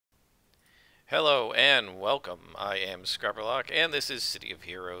Hello and welcome. I am Scrapperlock, and this is City of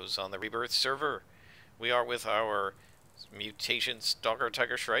Heroes on the Rebirth server. We are with our mutation Stalker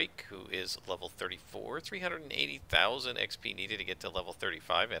Tiger Shrike, who is level 34, 380,000 XP needed to get to level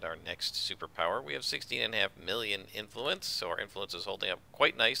 35 at our next superpower. We have 16.5 million influence, so our influence is holding up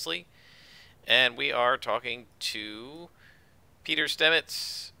quite nicely. And we are talking to Peter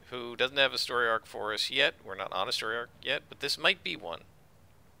Stamets, who doesn't have a story arc for us yet. We're not on a story arc yet, but this might be one,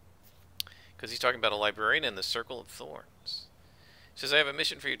 because he's talking about a librarian in the Circle of Thorns. He says, I have a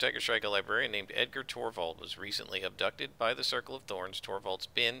mission for you, Tiger Shrike. A librarian named Edgar Torvald was recently abducted by the Circle of Thorns. Torvald's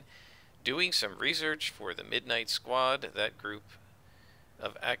been doing some research for the Midnight Squad, that group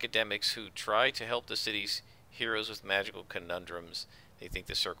of academics who try to help the city's heroes with magical conundrums. They think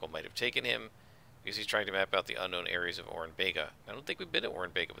the Circle might have taken him because he's trying to map out the unknown areas of Orenbega. I don't think we've been at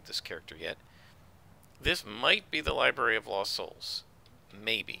Orenbega with this character yet. This might be the Library of Lost Souls.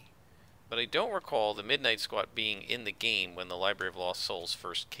 Maybe. But I don't recall the Midnight Squad being in the game when the Library of Lost Souls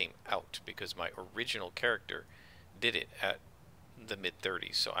first came out, because my original character did it at the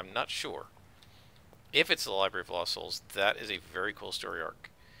mid-30s, so I'm not sure. If it's the Library of Lost Souls, that is a very cool story arc.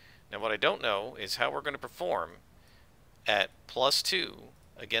 Now what I don't know is how we're going to perform at +2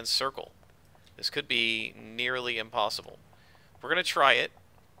 against Circle. This could be nearly impossible. We're going to try it.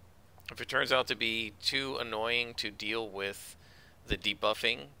 If it turns out to be too annoying to deal with the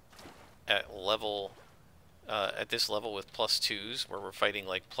debuffing at this level with +2s, where we're fighting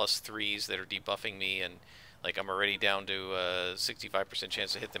like +3s that are debuffing me, and like I'm already down to a 65%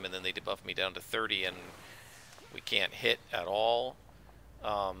 chance to hit them, and then they debuff me down to 30 and we can't hit at all.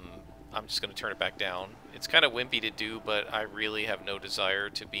 I'm just going to turn it back down. It's kind of wimpy to do, but I really have no desire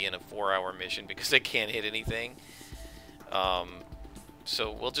to be in a 4-hour mission because I can't hit anything.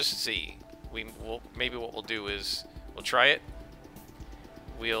 So we'll just see. Maybe what we'll do is we'll try it.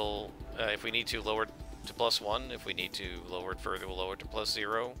 We'll, if we need to, lower it to +1. If we need to lower it further, we'll lower it to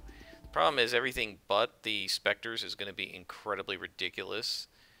 +0. The problem is everything but the Spectres is going to be incredibly ridiculous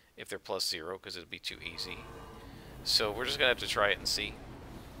if they're +0, because it'll be too easy. So we're just going to have to try it and see.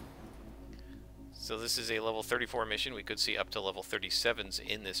 So this is a level 34 mission. We could see up to level 37s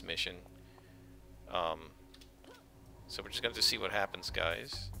in this mission. So we're just going to have to see what happens,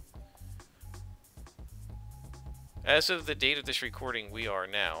 guys. As of the date of this recording, we are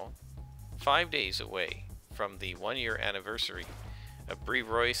now 5 days away from the 1-year anniversary of Brie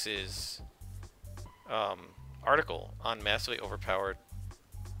Royce's article on Massively Overpowered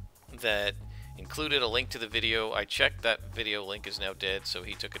that included a link to the video. I checked, that video link is now dead, so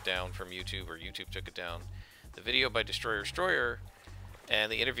he took it down from YouTube, or YouTube took it down. The video by Destroyer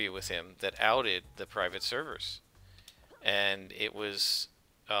and the interview with him that outed the private servers. And it was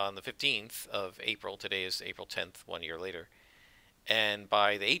on the 15th of April. Today is April 10th, 1 year later. And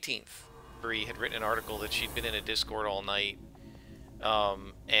by the 18th, Brie had written an article that she'd been in a Discord all night,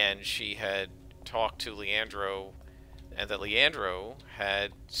 and she had talked to Leandro, and that Leandro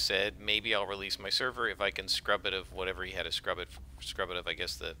had said, maybe I'll release my server if I can scrub it of whatever he had to scrub it of, I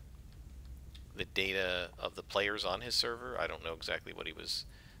guess the data of the players on his server. I don't know exactly what he was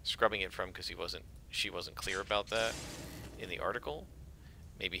scrubbing it from, because she wasn't clear about that in the article.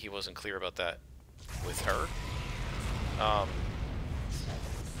 Maybe he wasn't clear about that with her.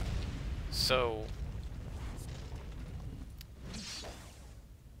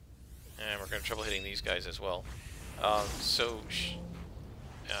 And we're going to have trouble hitting these guys as well. So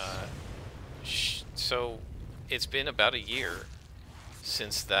it's been about a year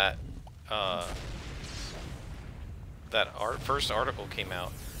since that first article came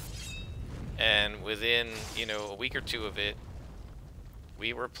out, and within, you know, a week or two of it,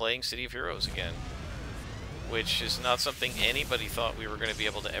 we were playing City of Heroes again, which is not something anybody thought we were going to be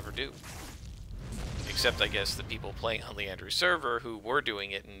able to ever do. Except, I guess, the people playing on Leandro's server who were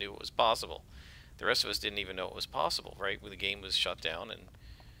doing it and knew it was possible. The rest of us didn't even know it was possible, right? When the game was shut down, and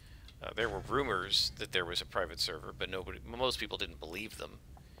there were rumors that there was a private server, but most people didn't believe them.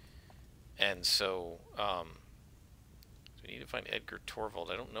 And so, we need to find Edgar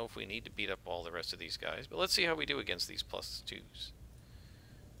Torvald. I don't know if we need to beat up all the rest of these guys, but let's see how we do against these +2s.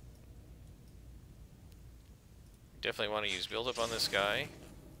 Definitely want to use build-up on this guy,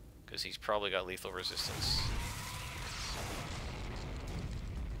 because he's probably got lethal resistance.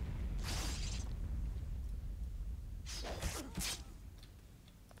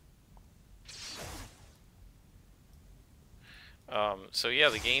 So yeah,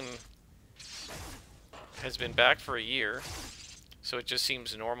 the game has been back for a year, so it just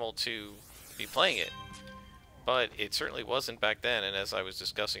seems normal to be playing it. But it certainly wasn't back then, and as I was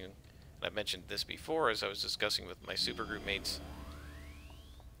discussing, and I've mentioned this before, as I was discussing with my supergroup mates,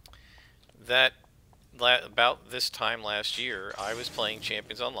 that about this time last year, I was playing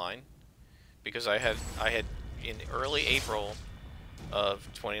Champions Online because I had in early April of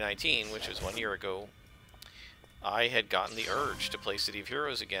 2019, which was 1 year ago, I had gotten the urge to play City of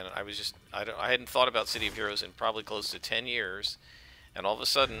Heroes again. I hadn't thought about City of Heroes in probably close to 10 years, and all of a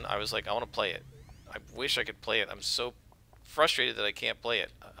sudden I was like, I want to play it. I wish I could play it. I'm so frustrated that I can't play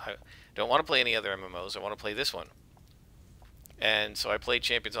it. I don't want to play any other MMOs. I want to play this one. And so I played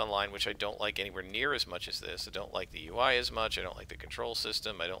Champions Online, which I don't like anywhere near as much as this. I don't like the UI as much. I don't like the control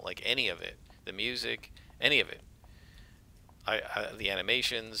system. I don't like any of it. The music, any of it. The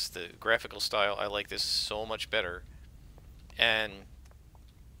animations, the graphical style, I like this so much better. And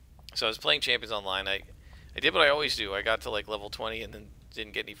so I was playing Champions Online. I did what I always do. I got to like level 20 and then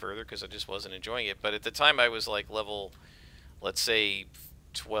didn't get any further because I just wasn't enjoying it. But at the time I was like level, let's say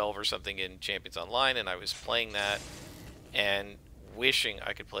 12 or something in Champions Online, and I was playing that and wishing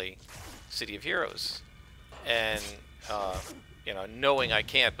I could play City of Heroes. And, you know, knowing I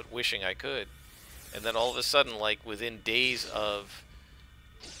can't, but wishing I could. And then all of a sudden, like within days of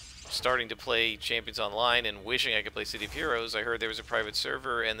starting to play Champions Online and wishing I could play City of Heroes, I heard there was a private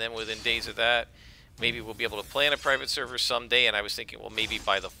server, and then within days of that, maybe we'll be able to play on a private server someday, and I was thinking, well, maybe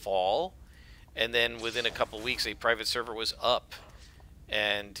by the fall. And then within a couple weeks, a private server was up,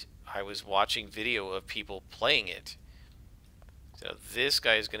 and I was watching video of people playing it. So this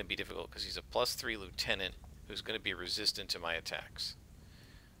guy is going to be difficult because he's a +3 lieutenant who's going to be resistant to my attacks.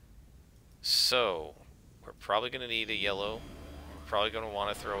 So, we're probably going to need a yellow. We're probably going to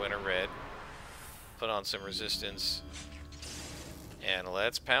want to throw in a red. Put on some resistance. And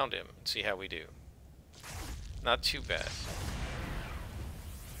let's pound him and see how we do. Not too bad.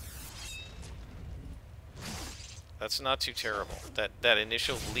 That's not too terrible. That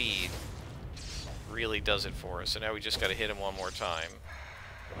initial lead really does it for us. So now we just got to hit him one more time.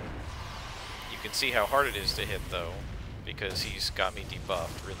 You can see how hard it is to hit, though, because he's got me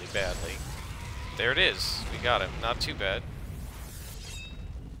debuffed really badly. There it is. We got him. Not too bad.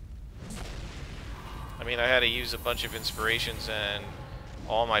 I mean, I had to use a bunch of inspirations and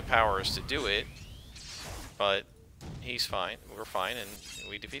all my powers to do it, but he's fine. We're fine, and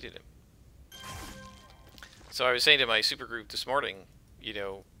we defeated him. So I was saying to my supergroup this morning, you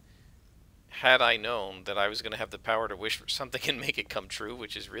know, had I known that I was going to have the power to wish for something and make it come true,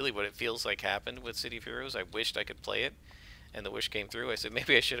 which is really what it feels like happened with City of Heroes, I wished I could play it, and the wish came through. I said,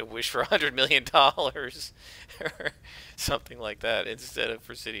 maybe I should have wished for $100 million or something like that instead of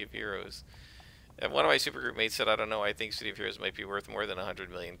for City of Heroes. And one of my supergroup mates said, I don't know, I think City of Heroes might be worth more than $100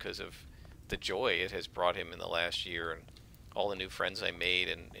 million because of the joy it has brought him in the last year and all the new friends I made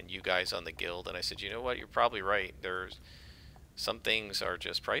and you guys on the guild. And I said, you know what, you're probably right. There's some things are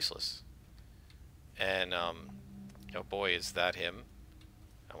just priceless. And, oh boy, is that him?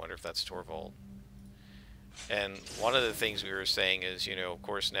 I wonder if that's Torvald. And one of the things we were saying is, you know, of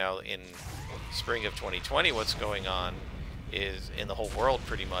course now in spring of 2020, what's going on is, in the whole world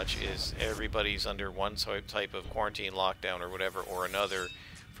pretty much, is everybody's under one type of quarantine, lockdown, or whatever, or another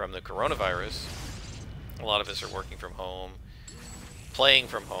from the coronavirus. A lot of us are working from home, playing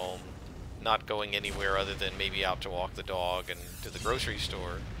from home, not going anywhere other than maybe out to walk the dog and to the grocery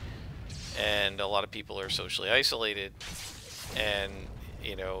store. And a lot of people are socially isolated. And,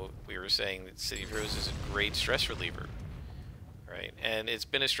 you know, we were saying that City of Heroes is a great stress reliever, right? And it's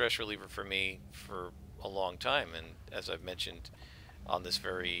been a stress reliever for me for a long time. And as I've mentioned on this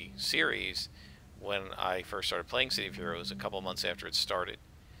very series, when I first started playing City of Heroes, a couple months after it started,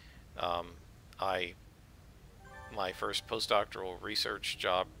 my first postdoctoral research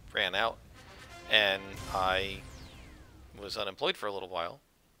job ran out, and I was unemployed for a little while.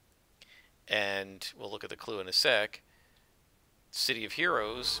 And we'll look at the clue in a sec. City of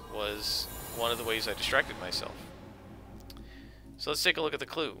Heroes was one of the ways I distracted myself. So let's take a look at the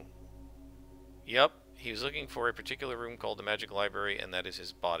clue. Yep, he was looking for a particular room called the Magic Library, and that is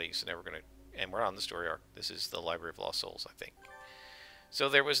his body. So now we're going to, and we're on the story arc. This is the Library of Lost Souls, I think. So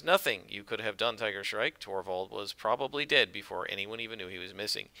there was nothing you could have done, Tiger Shrike. Torvald was probably dead before anyone even knew he was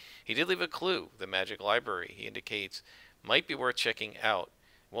missing. He did leave a clue, the Magic Library, he indicates, might be worth checking out.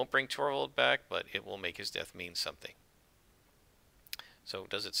 It won't bring Torvald back, but it will make his death mean something. So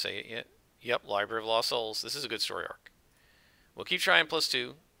does it say it yet? Yep, Library of Lost Souls. This is a good story arc. We'll keep trying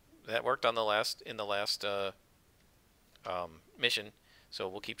 +2. That worked on the last mission, so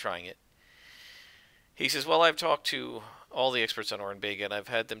we'll keep trying it. He says, well, I've talked to all the experts on Ornbega, and I've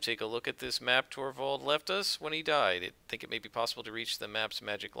had them take a look at this map Torvald left us when he died. I think it may be possible to reach the map's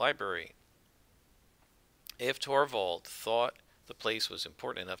magic library. If Torvald thought the place was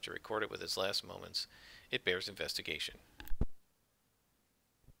important enough to record it with his last moments, it bears investigation.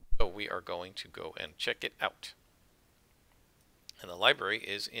 So we are going to go and check it out. And the library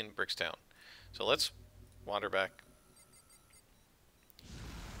is in Brickstown. So let's wander back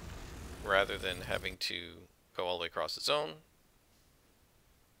rather than having to go all the way across the zone.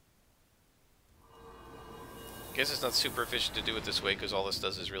 I guess it's not super efficient to do it this way because all this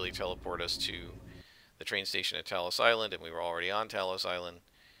does is really teleport us to the train station at Talos Island, and we were already on Talos Island.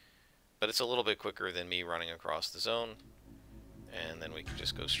 But it's a little bit quicker than me running across the zone, and then we can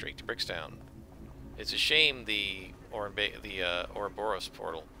just go straight to Brickstown. It's a shame the Ouroboros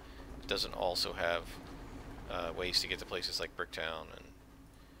portal doesn't also have ways to get to places like Bricktown and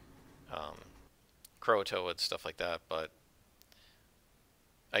Croatoa and stuff like that, but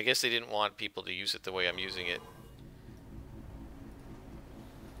I guess they didn't want people to use it the way I'm using it,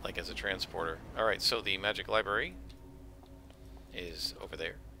 like as a transporter. Alright, so the magic library is over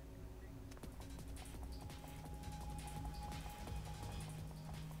there.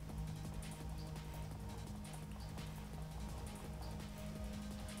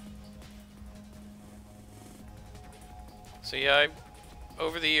 So yeah, I've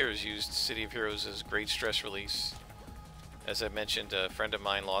over the years used City of Heroes as great stress release. As I mentioned, a friend of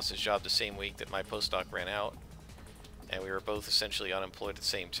mine lost his job the same week that my postdoc ran out, and we were both essentially unemployed at the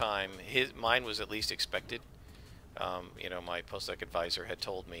same time. Mine was at least expected. You know, my postdoc advisor had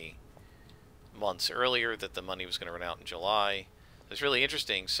told me months earlier that the money was going to run out in July. It was really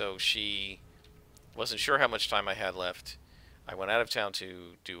interesting. So she wasn't sure how much time I had left. I went out of town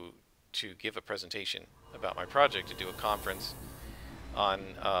to give a presentation about my project, to do a conference on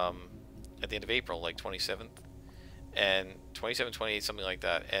at the end of April, like 27th, and 27th, 28th, something like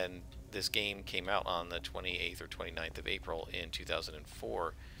that. And this game came out on the 28th or 29th of April in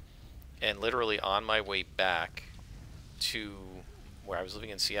 2004. And literally on my way back to where I was living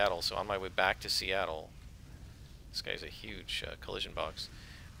in Seattle, so on my way back to Seattle, this guy's a huge collision box.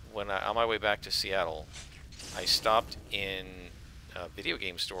 On my way back to Seattle, I stopped in a video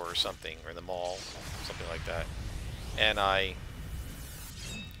game store or something, or in the mall, something like that, and I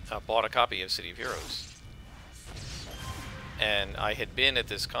bought a copy of City of Heroes. And I had been at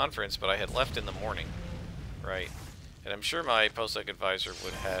this conference, but I had left in the morning, right? And I'm sure my postdoc advisor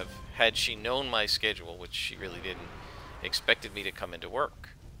would have, had she known my schedule, which she really didn't, expected me to come into work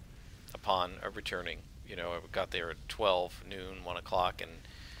upon returning. You know, I got there at 12, noon, 1 o'clock, and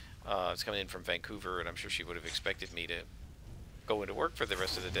I was coming in from Vancouver, and I'm sure she would have expected me to go into work for the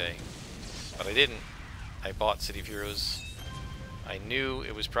rest of the day. But I didn't. I bought City of Heroes. I knew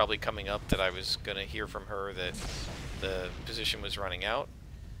it was probably coming up that I was going to hear from her that the position was running out,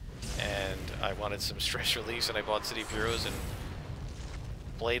 and I wanted some stress release, and I bought City of Heroes and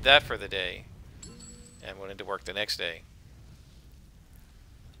played that for the day and went into work the next day.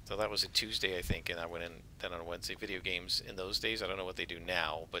 So that was a Tuesday, I think, and I went in then on Wednesday. Video games in those days, I don't know what they do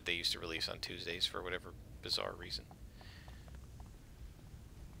now, but they used to release on Tuesdays for whatever bizarre reason.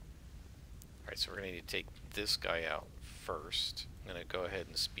 Alright, so we're going to need to take this guy out first. I'm going to go ahead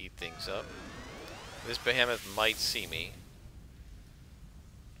and speed things up. This behemoth might see me,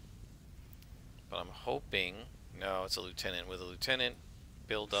 but I'm hoping... No, it's a lieutenant. With a lieutenant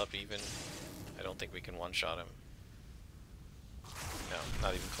build up even, I don't think we can one-shot him. No,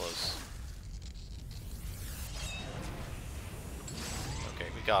 not even close. Okay,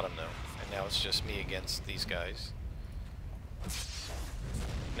 we got him though. And now it's just me against these guys.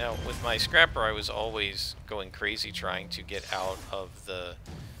 Now, with my scrapper, I was always going crazy trying to get out of the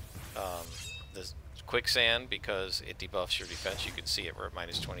quicksand because it debuffs your defense. You can see it, we're at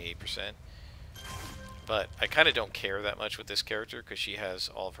minus 28%. But I kind of don't care that much with this character because she has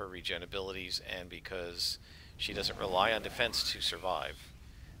all of her regen abilities and because she doesn't rely on defense to survive,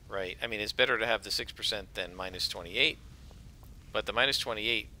 right? I mean, it's better to have the 6% than minus 28, but the minus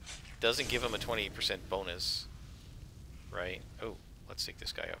 28 doesn't give him a 28% bonus, right? Oh, let's take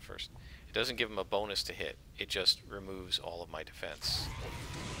this guy out first. It doesn't give him a bonus to hit. It just removes all of my defense.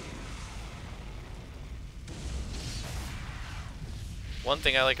 One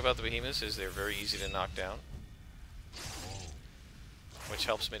thing I like about the behemoths is they're very easy to knock down, which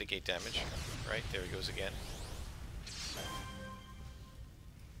helps mitigate damage. Right, there he goes again.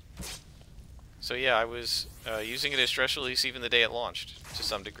 So yeah, I was using it as stress release even the day it launched, to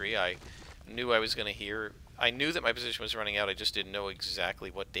some degree. I knew I was going to hear... I knew that my position was running out, I just didn't know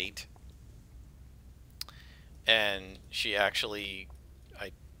exactly what date. And she actually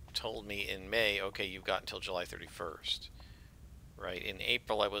told me in May, okay, you've got until July 31st. Right, in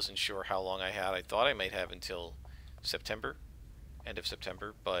April I wasn't sure how long I had. I thought I might have until September, end of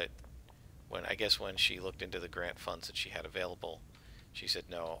September, but I guess when she looked into the grant funds that she had available, she said,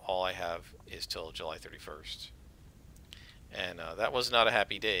 no, all I have is till July 31st. And that was not a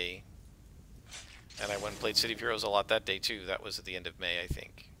happy day, And I went and played City of Heroes a lot that day too. That was at the end of May, I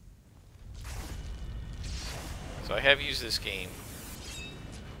think. So I have used this game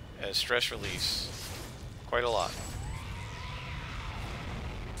as stress release quite a lot.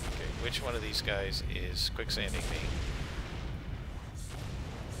 Okay, which one of these guys is quicksanding me?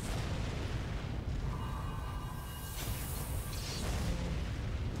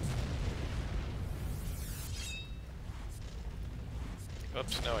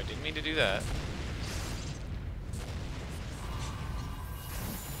 Oops, no, I didn't mean to do that.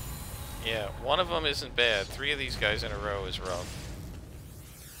 Yeah, one of them isn't bad. 3 of these guys in a row is rough.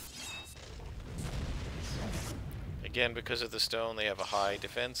 Again, because of the stone, they have a high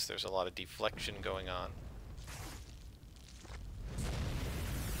defense. There's a lot of deflection going on.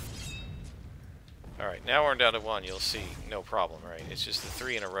 Alright, now we're down to 1. You'll see. No problem, right? It's just the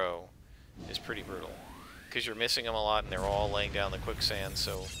 3 in a row is pretty brutal. Because you're missing them a lot, and they're all laying down the quicksand,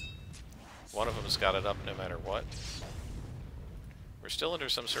 so one of them's got it up no matter what. We're still under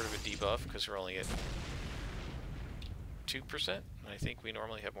some sort of a debuff, because we're only at 2%. I think we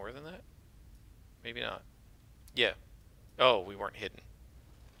normally have more than that. Maybe not. Yeah. Oh, we weren't hidden.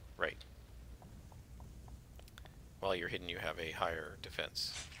 Right. While you're hidden, you have a higher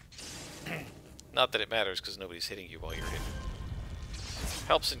defense. Not that it matters, because nobody's hitting you while you're hidden.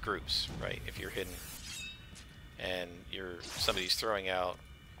 Helps in groups, right? If you're hidden and somebody's throwing out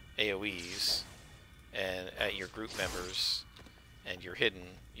AoEs and at your group members and you're hidden,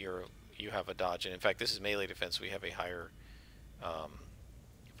 you have a dodge. And in fact, this is melee defense. We have a higher,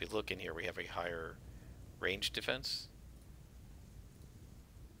 if we look in here, we have a higher ranged defense.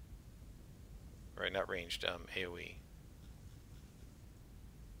 Right, not ranged, AoE.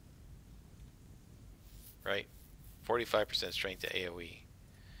 Right? 45% strength to AoE.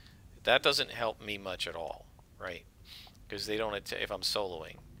 That doesn't help me much at all, right? Because they don't, if I'm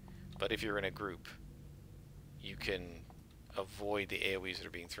soloing. But if you're in a group, you can avoid the AoEs that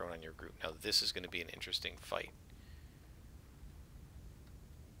are being thrown on your group. Now this is going to be an interesting fight.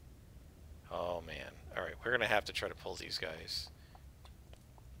 Oh man. Alright, we're going to have to try to pull these guys.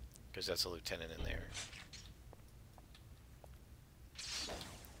 Because that's a lieutenant in there. Let's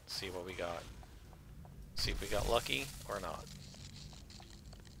see what we got. See if we got lucky or not.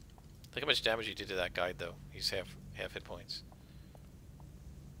 Look how much damage you did to that guy, though. He's half hit points.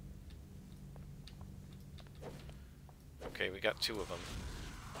 Okay, we got 2 of them.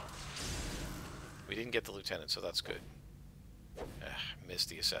 We didn't get the lieutenant, so that's good. Missed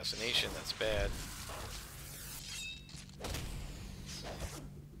the assassination. That's bad.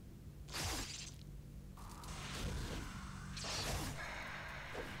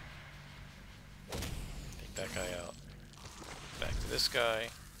 Take that guy out. Back to this guy.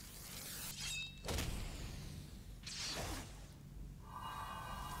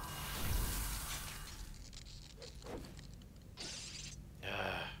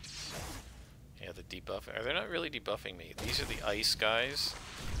 Debuff. They're not really debuffing me. These are the ice guys.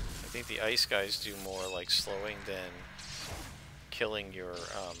 I think the ice guys do more like slowing than killing your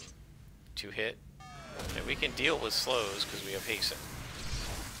 2-hit. And we can deal with slows because we have hasten.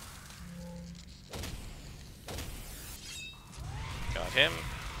 Got him.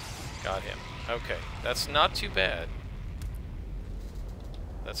 Got him. Okay, that's not too bad.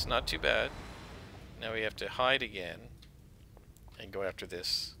 That's not too bad. Now we have to hide again and go after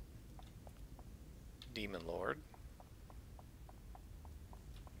this Demon Lord.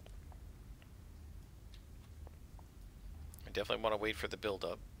 I definitely want to wait for the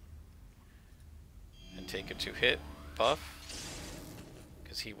build-up and take a 2-hit buff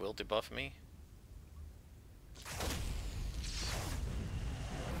because he will debuff me.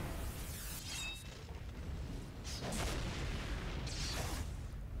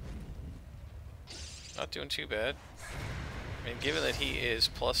 Not doing too bad. I mean, given that he is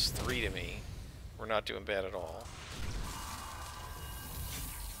 +3 to me, we're not doing bad at all.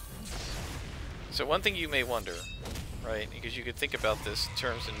 So one thing you may wonder, right, because you could think about this in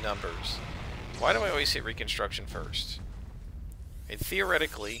terms of numbers, why do I always hit Reconstruction first? And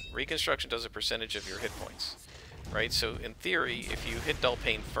theoretically, Reconstruction does a percentage of your hit points, right? So in theory, if you hit Dull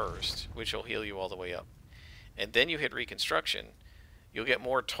Pain first, which will heal you all the way up, and then you hit Reconstruction, you'll get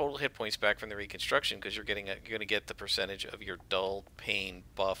more total hit points back from the Reconstruction because you're going to get the percentage of your Dull Pain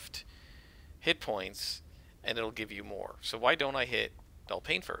buffed hit points, and it'll give you more. So why don't I hit Dull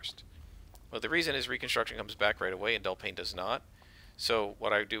Pain first? Well, the reason is Reconstruction comes back right away and Dull Pain does not. So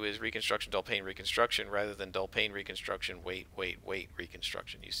what I do is Reconstruction, Dull Pain, Reconstruction, rather than Dull Pain, Reconstruction, wait,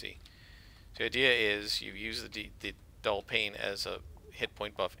 Reconstruction, you see. So the idea is you use the Dull Pain as a hit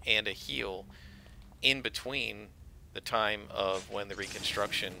point buff and a heal in between the time of when the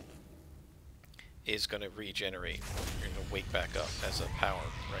Reconstruction is going to regenerate. You're going to wake back up as a power,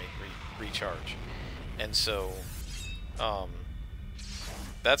 right? Recharge. And so,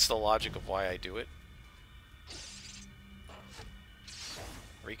 that's the logic of why I do it.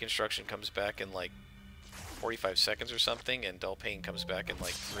 Reconstruction comes back in like 45 seconds or something, and Dull Pain comes back in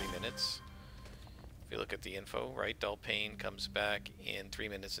like 3 minutes. If you look at the info, right, Dull Pain comes back in 3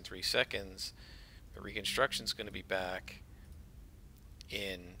 minutes and 3 seconds. The Reconstruction's going to be back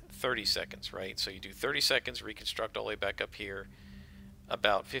in 30 seconds, right? So you do 30 seconds, reconstruct all the way back up here.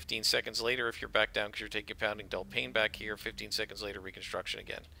 About 15 seconds later, if you're back down because you're taking pounding, Dull Pain back here. 15 seconds later, reconstruction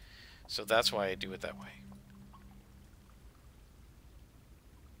again. So that's why I do it that way.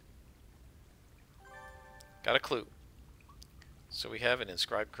 Got a clue. So we have an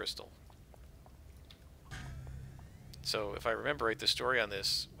inscribed crystal. So if I remember right, the story on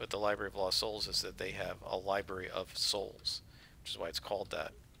this with the Library of Lost Souls is that they have a library of souls, which is why it's called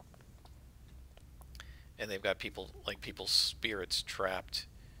that. And they've got people, like people's spirits trapped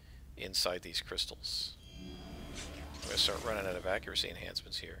inside these crystals. I'm going to start running out of accuracy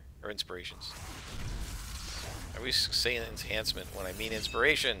enhancements here, or inspirations. I always say enhancement when I mean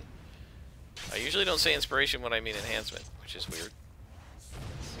inspiration. I usually don't say inspiration when I mean enhancement, which is weird.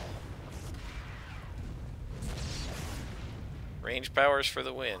 Range powers for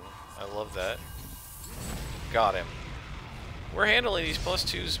the win. I love that. Got him. We're handling these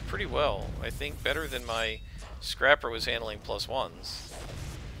 +2s pretty well. I think better than my Scrapper was handling +1s.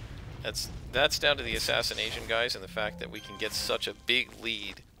 That's down to the assassination guys and the fact that we can get such a big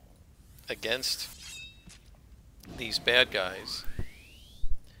lead against these bad guys.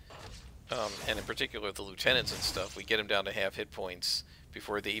 And in particular the lieutenants and stuff. We get them down to half hit points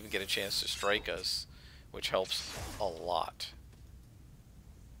before they even get a chance to strike us, which helps a lot.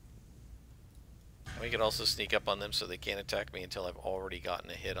 We can also sneak up on them so they can't attack me until I've already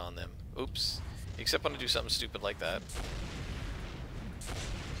gotten a hit on them. Oops. Except when I do something stupid like that.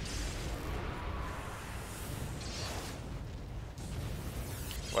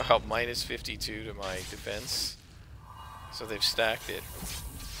 Wow, minus 52 to my defense. So they've stacked it.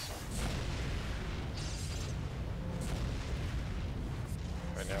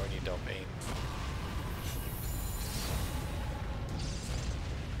 Right now we need Dull Pain.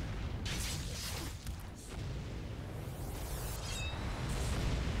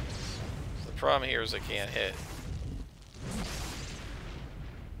 The problem here is I can't hit.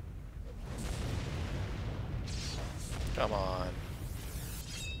 Come on.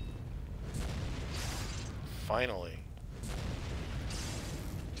 Finally.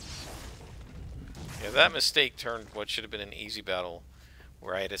 Yeah, that mistake turned what should have been an easy battle,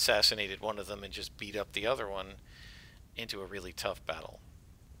 where I had assassinated one of them and just beat up the other one, into a really tough battle.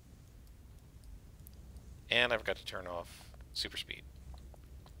 And I've got to turn off super speed.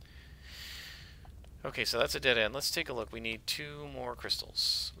 Okay, so that's a dead end. Let's take a look. We need 2 more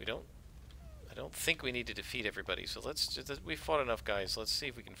crystals. I don't think we need to defeat everybody, so we fought enough guys. Let's see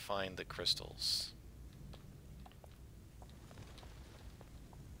if we can find the crystals.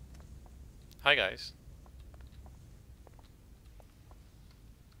 Hi guys.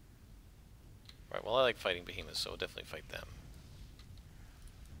 Right, well I like fighting behemoths, so we'll definitely fight them.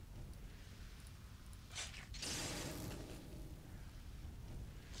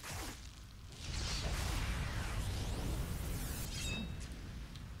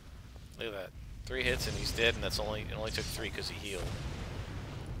 Look at that. 3 hits and he's dead, and it only took 3 because he healed.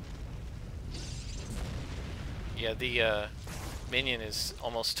 Yeah, the minion is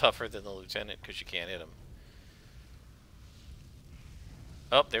almost tougher than the lieutenant because you can't hit him.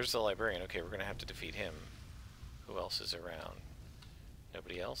 Oh, there's the librarian. Okay, we're going to have to defeat him. Who else is around?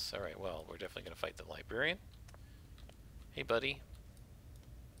 Nobody else? Alright, well, we're definitely going to fight the librarian. Hey, buddy.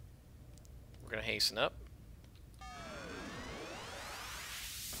 We're going to hasten up.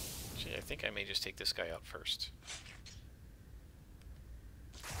 Actually, I think I may just take this guy out first.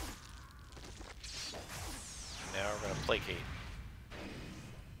 Now we're going to placate.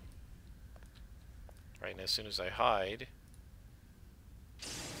 Right, and as soon as I hide,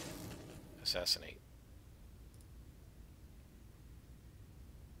 assassinate.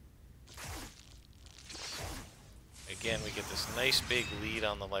 Again, we get this nice big lead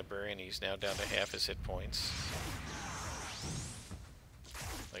on the librarian. He's now down to half his hit points.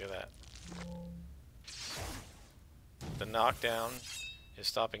 Look at that. The knockdown is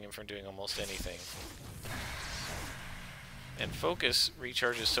stopping him from doing almost anything. And focus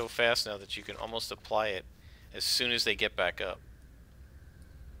recharges so fast now that you can almost apply it as soon as they get back up.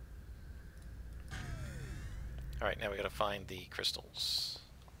 Alright, now we gotta find the crystals.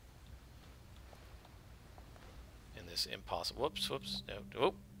 In this impossible... Whoops. No.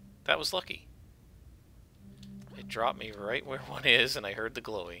 Oh, that was lucky. dropped me right where one is, and I heard the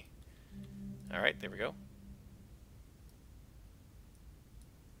glowy. Alright, there we go.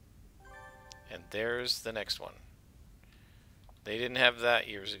 And there's the next one. They didn't have that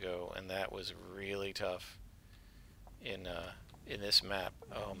years ago, and that was really tough in this map.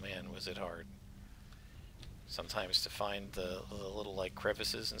 Oh man, was it hard. Sometimes to find the little like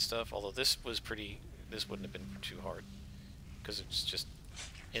crevices and stuff, although this wouldn't have been too hard because it's just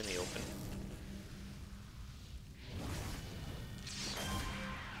in the open.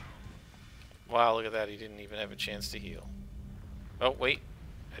 Wow, look at that, he didn't even have a chance to heal. Oh wait,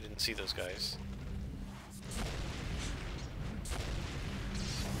 I didn't see those guys.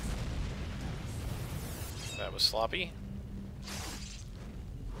 That was sloppy.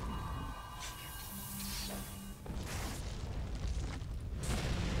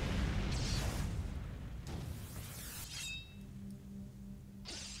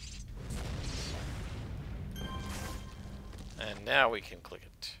 And now we can click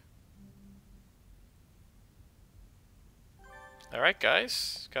it. Alright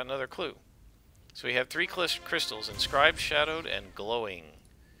guys, got another clue. So we have 3 crystals, inscribed, shadowed, and glowing.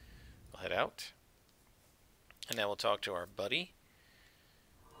 We'll head out. And now we'll talk to our buddy.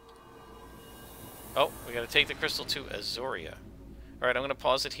 Oh, we gotta take the crystal to Azoria. Alright, I'm gonna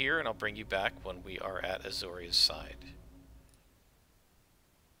pause it here and I'll bring you back when we are at Azoria's side.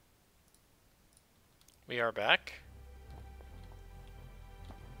 We are back.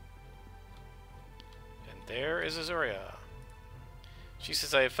 And there is Azoria. She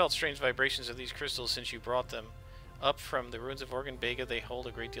says, I have felt strange vibrations of these crystals since you brought them up from the ruins of Organ Bega. They hold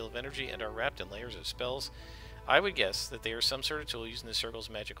a great deal of energy and are wrapped in layers of spells. I would guess that they are some sort of tool used in the Circle's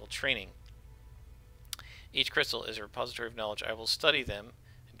magical training. Each crystal is a repository of knowledge. I will study them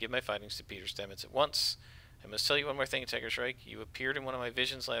and give my findings to Peter Stamets at once. I must tell you one more thing, Tiger Shrike. You appeared in one of my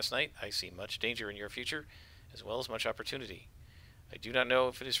visions last night. I see much danger in your future, as well as much opportunity. I do not know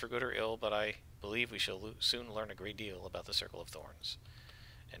if it is for good or ill, but I believe we shall soon learn a great deal about the Circle of Thorns.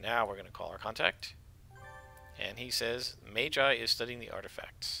 And now we're going to call our contact. And he says, Magi is studying the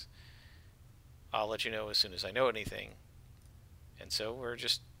artifacts. I'll let you know as soon as I know anything. And so we're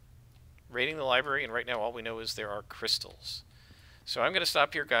just raiding the library, and right now all we know is there are crystals. So I'm going to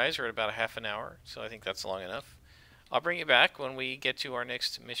stop here, guys. We're at about a half an hour, so I think that's long enough. I'll bring you back when we get to our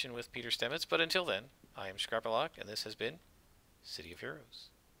next mission with Peter Stamets, but until then, I am Scarpalock, and this has been City of Heroes.